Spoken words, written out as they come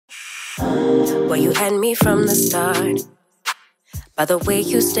Well, you had me from the start. By the way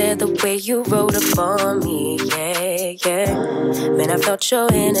you stared, the way you wrote up on me, yeah, yeah. Man, I felt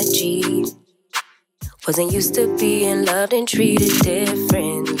your energy. Wasn't used to being loved and treated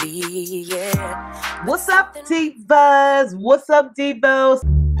differently, yeah. What's up, divas? What's up, divos?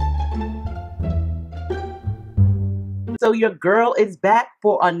 So your girl is back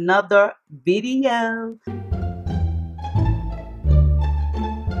for another video.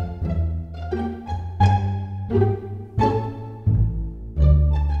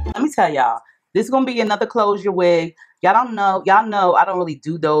 Let me tell y'all, this is gonna be another closure wig. Y'all know I don't really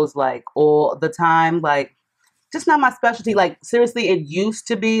do those like all the time. Like, just not my specialty. Like, seriously, it used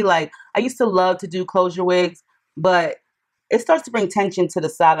to be. Like, I used to love to do closure wigs, but it starts to bring tension to the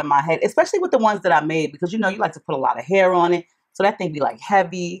side of my head, especially with the ones that I made, because you know you like to put a lot of hair on it, so that thing be like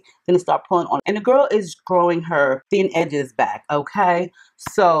heavy, then it start pulling on, and the girl is growing her thin edges back. Okay,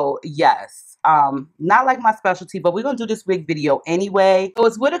 so yes, not like my specialty, but we're gonna do this wig video anyway. So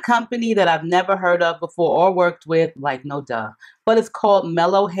it's with a company that I've never heard of before or worked with, like no duh, but it's called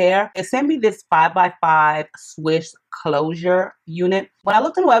Mellow Hair. It sent me this 5x5 swish closure unit. When I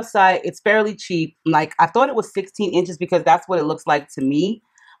looked on the website, it's fairly cheap. Like, I thought it was 16 inches because that's what it looks like to me,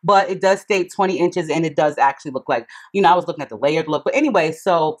 but it does state 20 inches, and it does actually look like, you know, I was looking at the layered look. But anyway,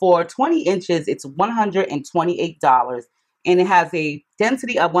 so for 20 inches, it's $128, and it has a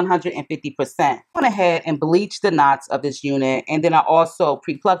density of 150%. I went ahead and bleached the knots of this unit, and then I also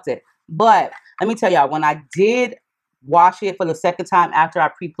pre-plucked it. But let me tell y'all, when I did wash it for the second time after I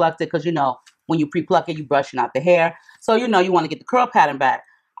pre-plucked it, because you know, when you pre-pluck it, you brushing out the hair. So you know you want to get the curl pattern back.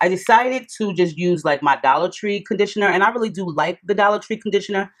 I decided to just use like my Dollar Tree conditioner, and I really do like the Dollar Tree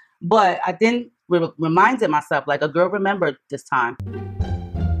conditioner, but I then reminded myself, like, a girl remembered this time.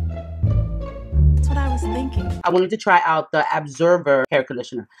 That's what I was thinking. I wanted to try out the Observer hair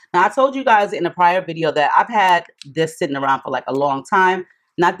conditioner. Now, I told you guys in a prior video that I've had this sitting around for like a long time.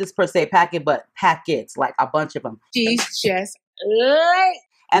 Not this per se packet, but packets, like a bunch of them. She's just late.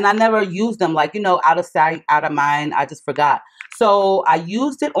 And I never used them, like, you know, out of sight, out of mind. I just forgot. So I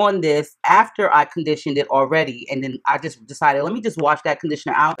used it on this after I conditioned it already. And then I just decided, let me just wash that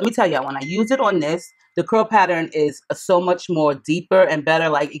conditioner out. Let me tell you, when I used it on this, the curl pattern is so much more deeper and better.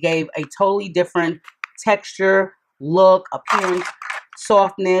 Like, it gave a totally different texture, look, appearance,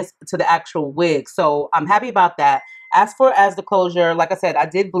 softness to the actual wig. So I'm happy about that. As far as the closure, like I said, I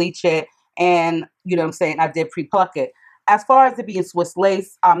did bleach it, and you know what I'm saying, I did pre-pluck it. As far as it being Swiss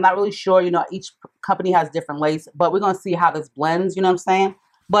lace, I'm not really sure. You know, each company has different lace, but we're going to see how this blends, you know what I'm saying?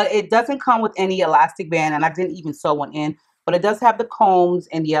 But it doesn't come with any elastic band, and I didn't even sew one in. But it does have the combs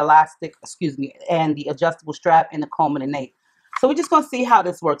and the elastic, and the adjustable strap and the comb and the nape. So we're just going to see how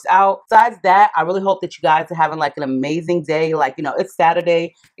this works out. Besides that, I really hope that you guys are having like an amazing day. Like, you know, it's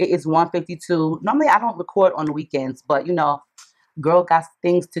Saturday. It is 1:52. Normally, I don't record on the weekends, but, you know, girl got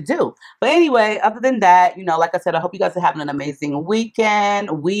things to do. But anyway, other than that, you know, like I said, I hope you guys are having an amazing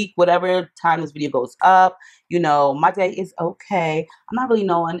weekend, week, whatever time this video goes up. You know, my day is okay. I'm not really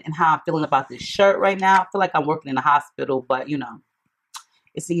knowing and how I'm feeling about this shirt right now. I feel like I'm working in a hospital, but, you know,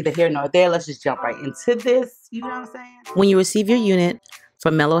 it's either here nor there. Let's just jump right into this. You know what I'm saying? When you receive your unit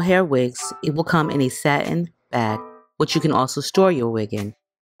from Mellow Hair Wigs, it will come in a satin bag, which you can also store your wig in.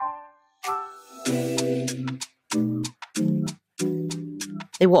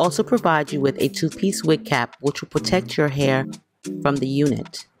 They will also provide you with a 2-piece wig cap, which will protect your hair from the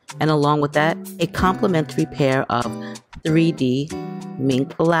unit. And along with that, a complimentary pair of 3D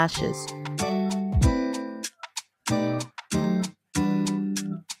mink lashes.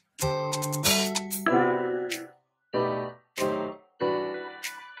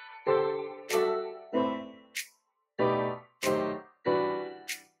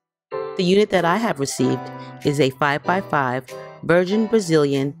 The unit that I have received is a 5x5 Virgin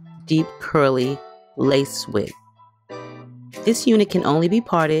Brazilian deep curly lace wig. This unit can only be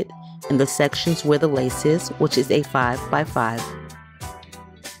parted in the sections where the lace is, which is a 5x5.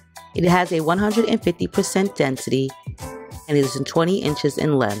 It has a 150% density and it is 20 inches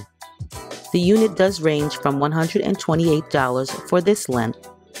in length. The unit does range from $128 for this length,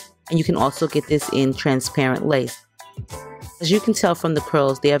 and you can also get this in transparent lace. As you can tell from the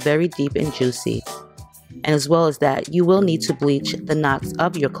curls, they are very deep and juicy. And as well as that, you will need to bleach the knots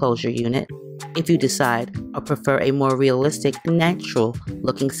of your closure unit if you decide or prefer a more realistic, natural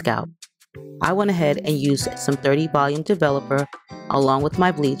looking scalp. I went ahead and used some 30 volume developer along with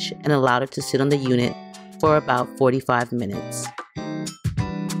my bleach and allowed it to sit on the unit for about 45 minutes.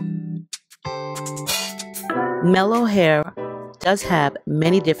 Mellow Hair does have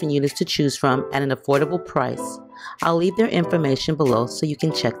many different units to choose from at an affordable price. I'll leave their information below so you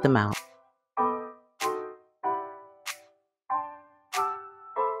can check them out.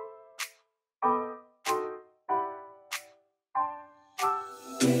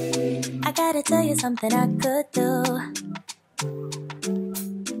 I gotta tell you something I could do.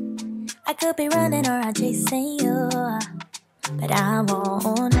 I could be running around chasing you, but I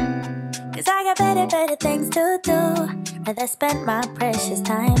won't. Cause I got better things to do. Rather spend my precious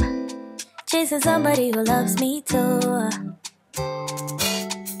time chasing somebody who loves me too.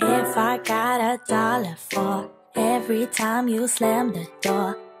 If I got $1 for every time you slam the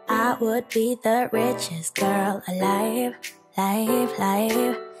door, I would be the richest girl alive.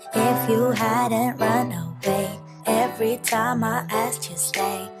 If you hadn't run away every time I asked you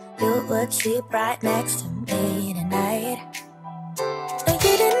stay, you would sleep right next to me tonight. No, you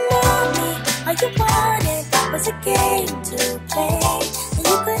didn't want me, all you wanted was a game to play, and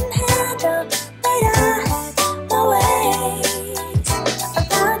you couldn't handle that I had my ways. I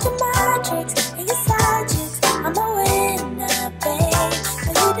found your matrix and your side chicks, I'm a winner, babe.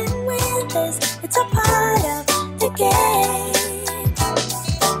 No, you didn't win this, it's a part of the game.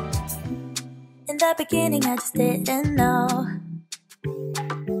 In the beginning I just didn't know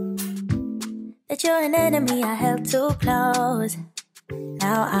that you're an enemy I held too close.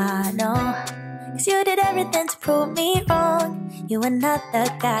 Now I know, cause you did everything to prove me wrong. You were not the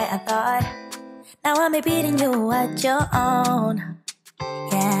guy I thought. Now I'm beating you at your own.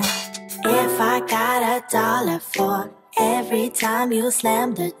 Yeah. If I got $1 for every time you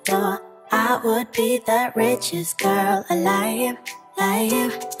slam the door, I would be the richest girl alive. No, you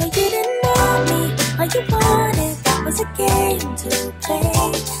didn't want me, all you wanted was a game to play,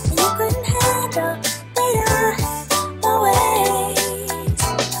 and you couldn't handle that I had my ways.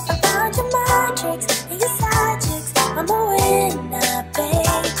 I found your matrix and your side chicks, I'm a winner,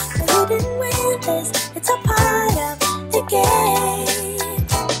 babe. No, you didn't win this, it's a part of the game.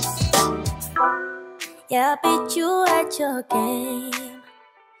 Yeah, I beat you at your game,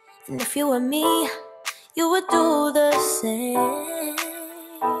 and if you were me, you would do the same.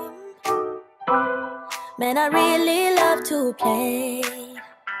 Man, I really love to play,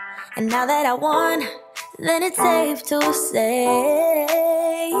 and now that I won, then it's safe to say,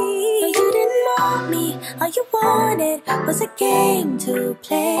 no, you didn't want me, all you wanted was a game to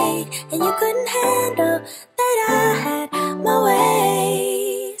play, and you couldn't handle that I had my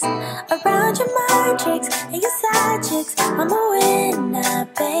ways. Around your matrix and your side chicks, I'm a winner,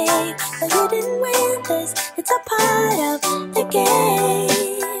 babe. No, you didn't win this, it's a part of the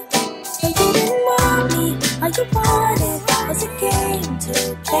game. No, you didn't want me, all you wanted was a game to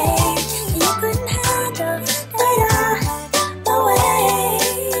play, and you couldn't handle that I had my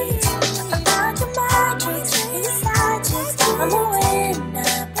ways. Around your matrix and your side chicks, I'm a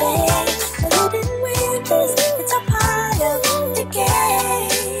winner, babe. No, you didn't win this, it's a part of the game.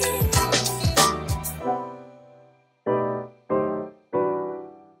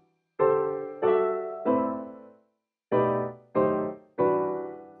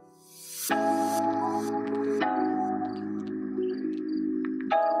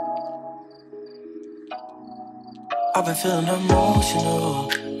 I've been feeling emotional,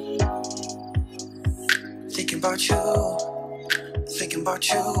 thinking about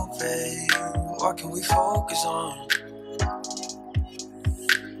you, babe. What can we focus on?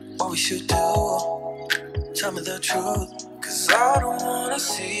 What we should do? Tell me the truth, cause I don't wanna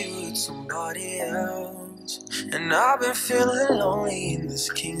see you with somebody else. And I've been feeling lonely in this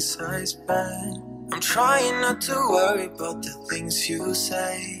king-size bed. I'm trying not to worry about the things you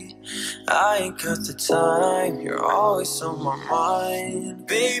say. I ain't got the time, you're always on my mind.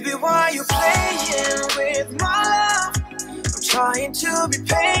 Baby, why you playing with my love? I'm trying to be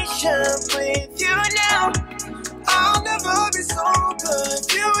patient with you now. I'll never be sober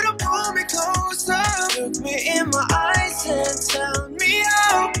if you don't pull me closer. Look me in my eyes and tell me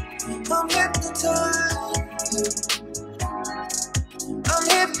how. I'm hypnotized. I'm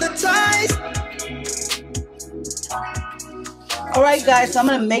hypnotized. All right, guys, so I'm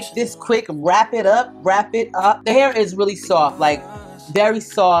gonna make this quick, wrap it up. The hair is really soft, like very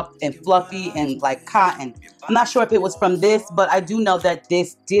soft and fluffy and like cotton. I'm not sure if it was from this, but I do know that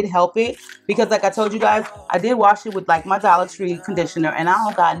this did help it, because like I told you guys, I did wash it with like my Dollar Tree conditioner, and I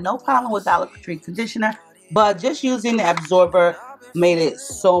don't got no problem with Dollar Tree conditioner, but just using the absorber made it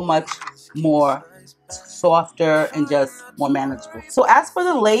so much more softer and just more manageable. So as for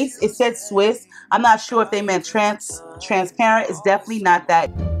the lace, it said Swiss. I'm not sure if they meant transparent. It's definitely not that.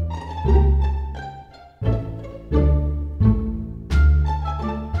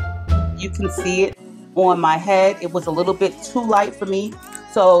 You can see it on my head. It was a little bit too light for me,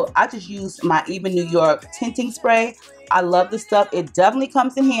 So I just used my Even New York tinting spray. I love this stuff. It definitely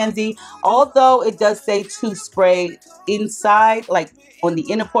comes in handy. Although it does say to spray inside, like on the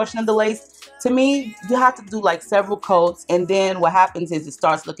inner portion of the lace. To me, you have to do like several coats, and then what happens is it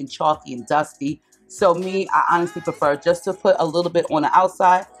starts looking chalky and dusty. So me, I honestly prefer just to put a little bit on the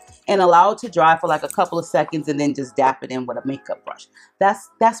outside and allow it to dry for like a couple of seconds, and then just dap it in with a makeup brush.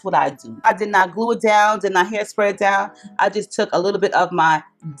 That's what I do. I did not glue it down, did not hairspray it down. I just took a little bit of my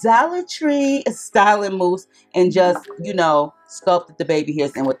Dollar Tree styling mousse and just, you know, sculpted the baby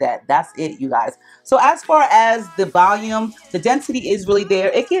hairs in with that. That's it, you guys. So as far as the volume, the density is really there.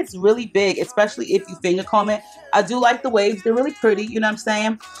 It gets really big, especially if you finger comb it. I do like the waves. They're really pretty, you know what I'm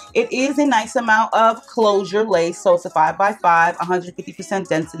saying? It is a nice amount of closure lace. So it's a 5x5, 150%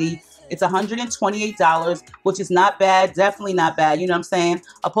 density. It's $128, which is not bad. Definitely not bad, you know what I'm saying?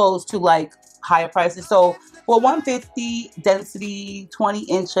 Opposed to like higher prices. So for 150 density, 20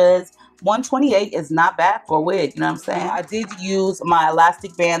 inches, 128 is not bad for a wig, you know what I'm saying? I did use my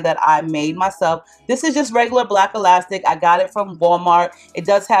elastic band that I made myself. This is just regular black elastic. I got it from Walmart. It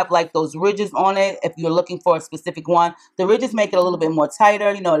does have like those ridges on it if you're looking for a specific one. The ridges make it a little bit more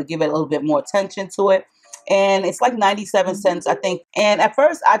tighter, you know, to give it a little bit more tension to it. And it's like 97 cents, I think. And at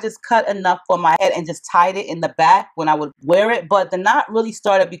first, I just cut enough for my head and just tied it in the back when I would wear it. But the knot really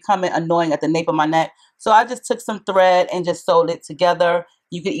started becoming annoying at the nape of my neck. So I just took some thread and just sewed it together.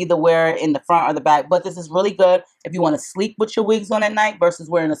 You could either wear it in the front or the back. But this is really good if you want to sleep with your wigs on at night versus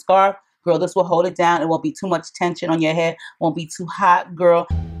wearing a scarf. Girl, this will hold it down. It won't be too much tension on your head. Won't be too hot, girl.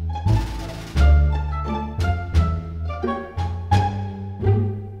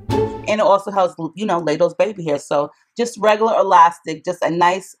 And it also helps, you know, lay those baby hairs. So just regular elastic, just a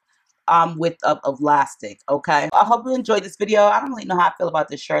nice width of elastic, okay? I hope you enjoyed this video. I don't really know how I feel about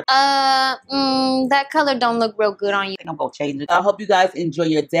this shirt. That color don't look real good on you. I think I'm gonna change it. I hope you guys enjoy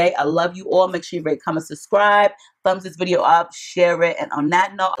your day. I love you all. Make sure you rate, comment, subscribe. Thumbs this video up, share it. And on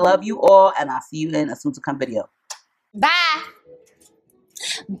that note, I love you all, and I'll see you in a soon to come video. Bye.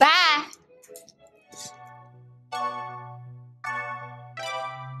 Bye.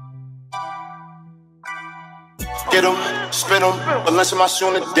 Get them, spin them, but lunch in my shoe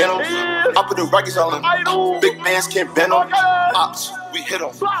in the denim. I put the Rockies all in. Big bands can't bend them. Ops, we hit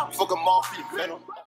them. Fuck them off, we venom.